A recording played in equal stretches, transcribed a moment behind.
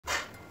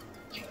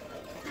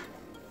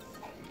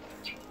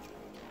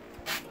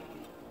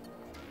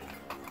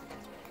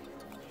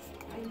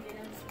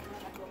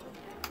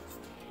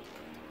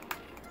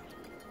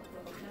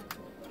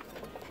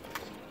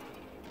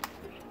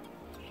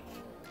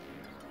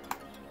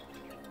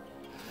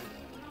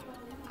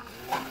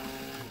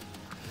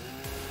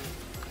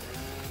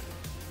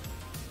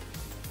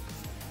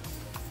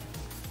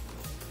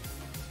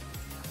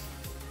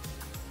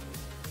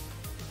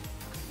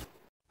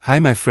Hi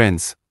my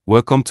friends,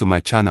 welcome to my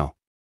channel.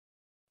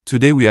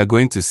 Today we are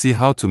going to see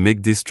how to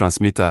make this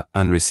transmitter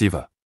and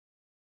receiver.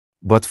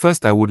 But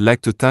first I would like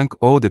to thank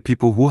all the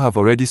people who have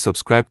already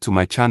subscribed to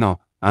my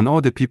channel and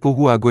all the people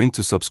who are going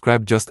to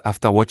subscribe just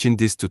after watching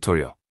this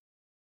tutorial.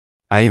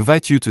 I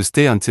invite you to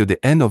stay until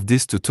the end of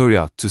this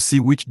tutorial to see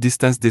which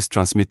distance this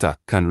transmitter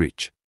can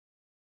reach.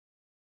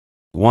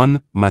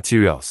 1.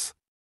 Materials.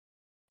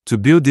 To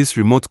build this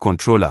remote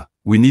controller,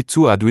 we need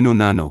 2 Arduino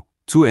Nano,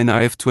 2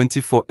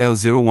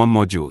 nRF24L01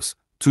 modules,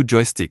 2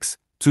 joysticks,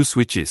 2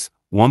 switches,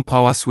 1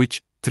 power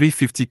switch,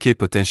 350K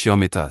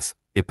potentiometers,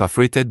 a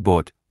perforated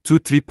board, 2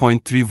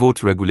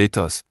 3.3-volt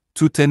regulators,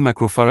 2 10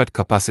 microfarad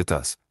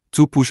capacitors,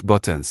 2 push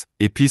buttons,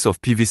 a piece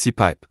of PVC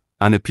pipe,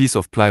 and a piece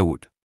of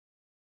plywood.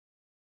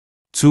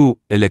 2.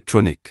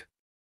 Electronic.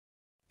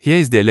 Here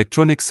is the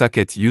electronic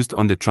circuit used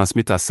on the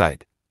transmitter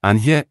side,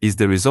 and here is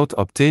the result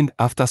obtained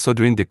after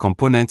soldering the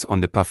components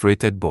on the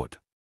perforated board.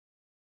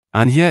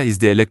 And here is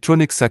the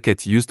electronic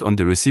circuit used on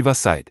the receiver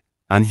side,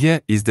 and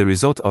here is the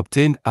result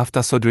obtained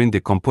after soldering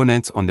the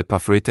components on the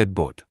perforated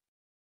board.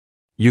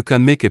 You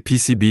can make a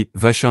PCB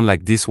version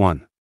like this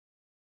one,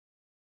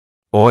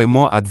 or a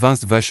more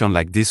advanced version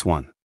like this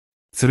one.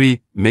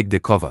 3. Make the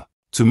cover.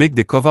 To make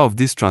the cover of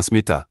this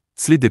transmitter,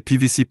 slit the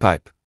PVC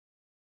pipe,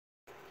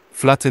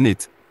 flatten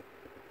it,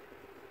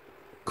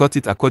 cut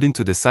it according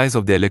to the size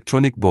of the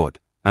electronic board,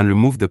 and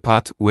remove the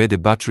part where the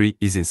battery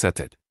is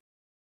inserted.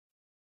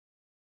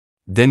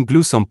 Then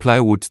glue some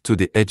plywood to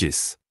the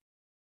edges.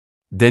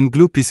 Then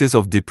glue pieces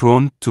of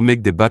dipron to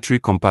make the battery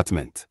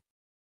compartment.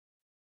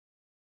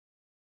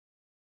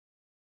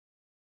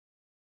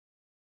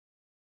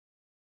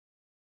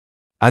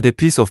 Add a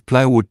piece of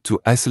plywood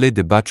to isolate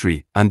the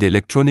battery and the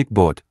electronic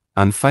board,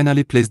 and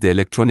finally place the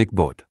electronic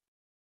board.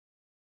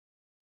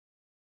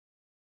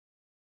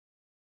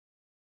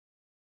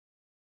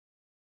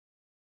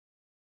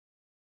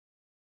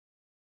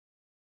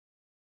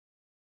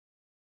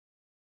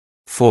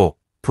 Four.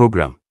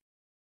 Program.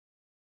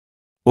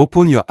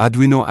 Open your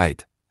Arduino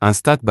IDE and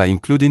start by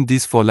including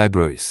these 4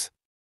 libraries.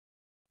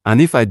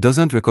 And if it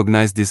doesn't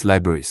recognize these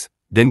libraries,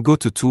 then go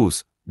to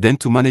Tools, then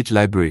to Manage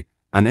Library,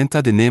 and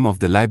enter the name of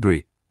the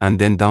library, and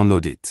then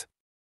download it.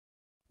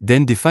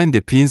 Then define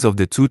the pins of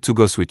the 2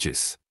 toggle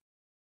switches.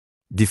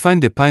 Define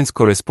the pins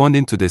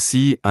corresponding to the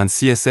CE and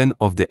CSN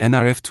of the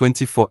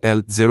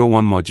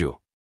nRF24L01 module.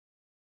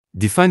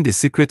 Define the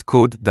secret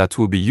code that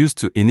will be used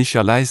to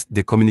initialize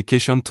the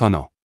communication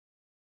tunnel.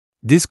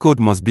 This code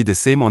must be the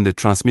same on the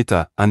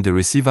transmitter and the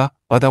receiver,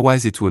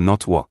 otherwise it will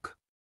not work.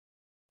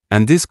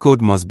 And this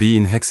code must be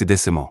in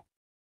hexadecimal.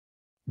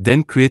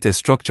 Then create a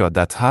structure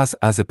that has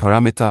as a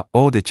parameter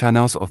all the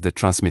channels of the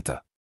transmitter.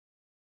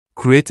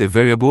 Create a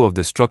variable of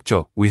the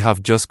structure we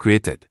have just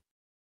created.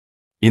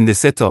 In the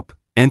setup,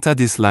 enter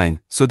this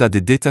line so that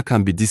the data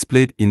can be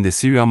displayed in the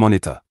serial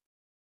monitor.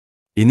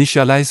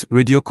 Initialize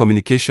radio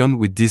communication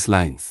with these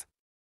lines.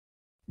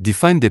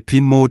 Define the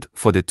pin mode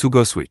for the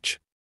toggle switch.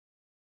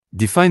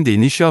 Define the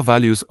initial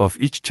values of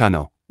each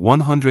channel,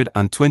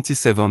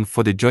 127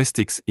 for the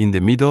joysticks in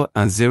the middle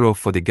and 0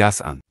 for the gas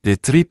and the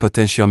 3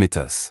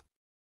 potentiometers.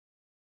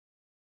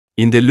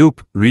 In the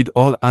loop, read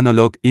all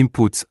analog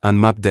inputs and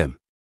map them.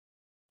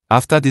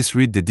 After this,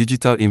 read the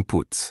digital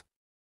inputs.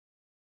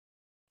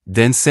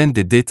 Then send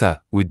the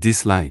data with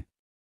this line.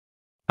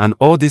 And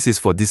all this is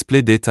for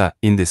display data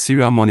in the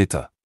serial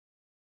monitor.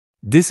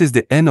 This is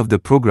the end of the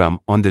program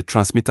on the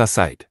transmitter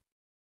side.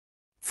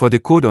 For the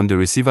code on the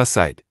receiver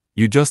side,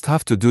 you just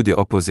have to do the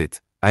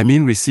opposite, I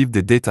mean receive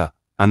the data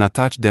and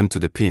attach them to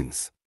the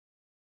pins.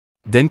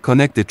 Then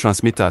connect the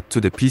transmitter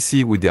to the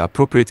PC with the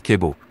appropriate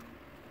cable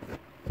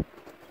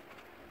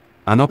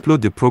and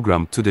upload the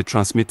program to the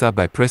transmitter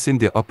by pressing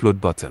the upload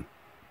button.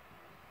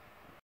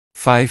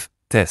 5.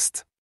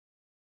 Test.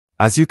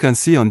 As you can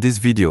see on this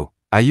video,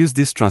 I used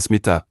this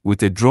transmitter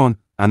with a drone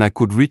and I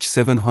could reach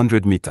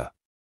 700 meters.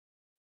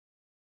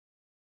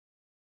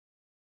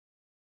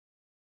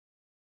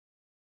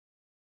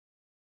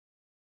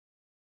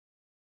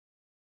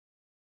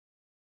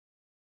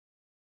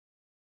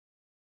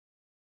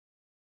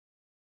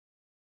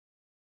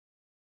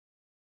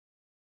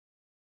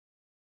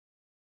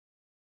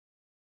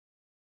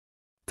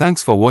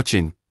 Thanks for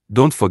watching.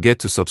 Don't forget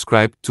to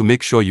subscribe to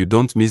make sure you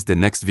don't miss the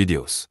next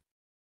videos.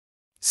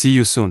 See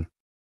you soon.